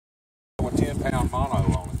10-pound mono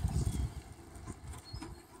on it.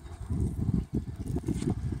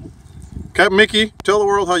 Captain Mickey, tell the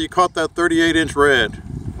world how you caught that 38-inch red.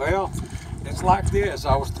 Well, it's like this.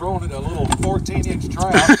 I was throwing it a little 14-inch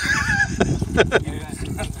trout.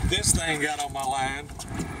 This thing got on my line.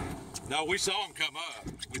 No, we saw him come up.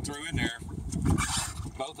 We threw in there.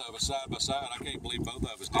 Both of us side by side. I can't believe both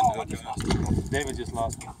of us didn't hook up. David just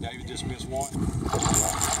lost one. David just missed one.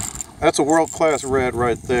 That's a world-class red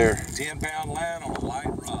right there. 10-pound line on a light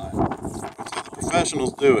rod. That's how the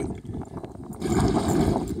professionals do it.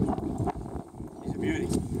 He's a beauty.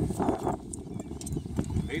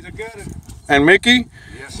 He's a good one. And Mickey,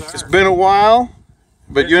 Yes, sir. it's been a while,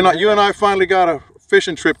 but you and I finally got a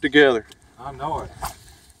fishing trip together. I know it.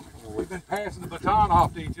 Well, we've been passing the baton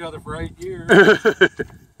off to each other for 8 years.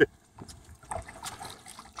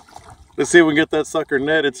 Let's see if we can get that sucker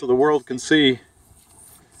netted so the world can see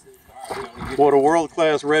what a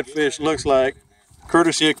world-class redfish looks like,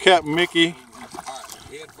 courtesy of Captain Mickey.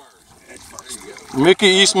 Mickey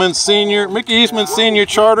Eastman Sr. Mickey Eastman Sr.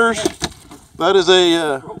 Charters. That is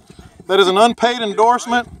an unpaid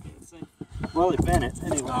endorsement. Well, it's been it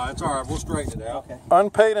anyway. No, it's all right. We'll straighten it out. Okay.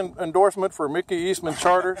 Unpaid endorsement for Mickey Eastman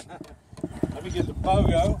Charters. Let me get the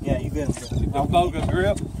pogo. Yeah, you get him. The pogo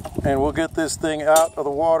grip. And we'll get this thing out of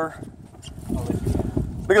the water.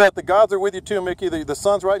 Look at that, the gods are with you too, Mickey. The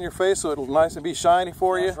sun's right in your face, so it'll nice and be shiny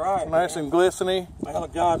for you. That's right, nice and glistening. Well, the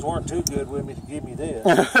gods weren't too good with me to give me this.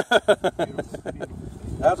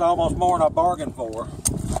 That's almost more than I bargained for.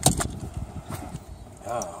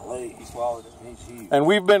 Golly, he swallowed it. He's huge. And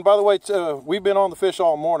we've been, by the way, we've been on the fish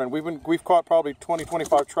all morning. We've caught probably 20,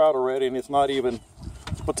 25 trout already, and it's not even,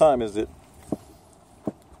 what time is it?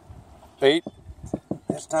 8?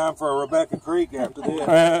 It's time for a Rebecca Creek after this.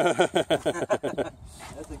 That's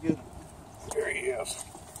a good one. There he is.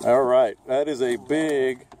 All right, that is a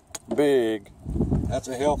big. That's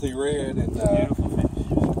a healthy red, and Beautiful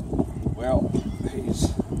fish.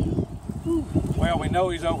 well, we know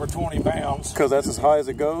he's over 20 pounds. Because that's as high as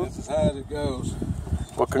it goes. That's as high as it goes.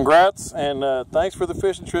 Well, congrats, and thanks for the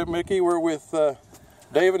fishing trip, Mickey. We're with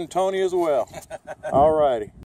David and Tony as well. All righty.